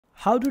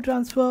How to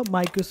transfer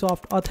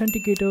Microsoft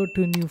Authenticator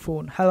to new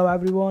phone. Hello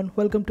everyone,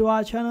 welcome to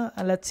our channel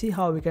and let's see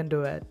how we can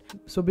do it.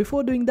 So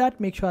before doing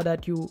that, make sure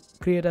that you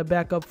create a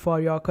backup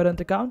for your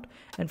current account,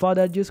 and for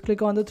that just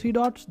click on the three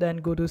dots, then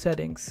go to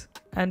settings,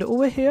 and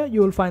over here you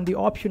will find the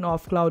option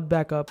of cloud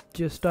backup.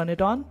 Just turn it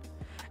on,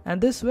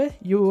 and this way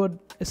you would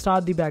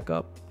start the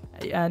backup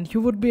and you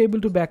would be able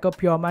to back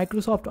up your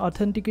Microsoft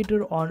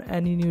Authenticator on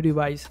any new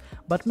device.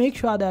 But make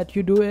sure that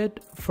you do it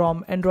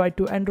from Android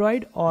to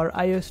Android or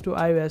iOS to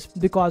iOS,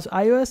 because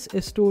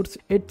iOS stores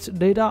its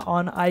data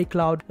on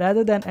iCloud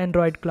rather than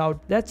Android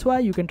cloud. That's why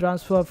you can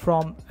transfer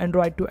from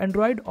Android to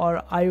Android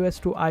or iOS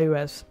to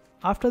iOS.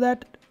 After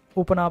that,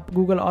 open up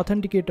Google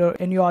Authenticator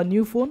in your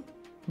new phone.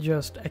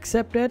 Just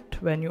accept it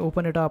when you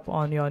open it up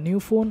on your new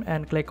phone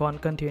and click on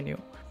continue.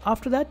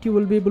 After that, you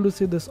will be able to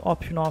see this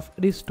option of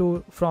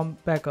restore from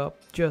backup.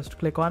 Just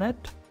click on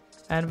it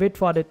and wait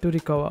for it to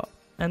recover,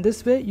 and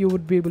this way you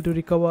would be able to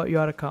recover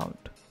your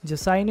account.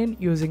 Just sign in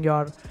using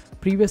your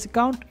previous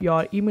account,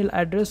 your email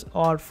address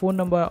or phone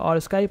number or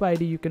Skype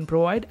ID you can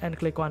provide, and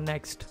click on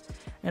next.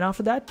 And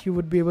after that, you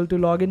would be able to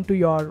log into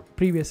your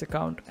previous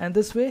account, and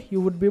this way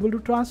you would be able to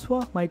transfer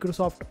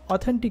Microsoft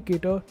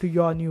Authenticator to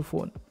your new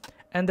phone.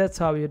 And that's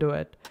how you do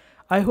it.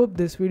 I hope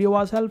this video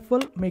was helpful.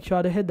 Make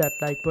sure to hit that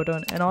like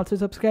button and also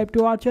subscribe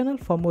to our channel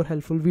for more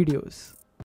helpful videos.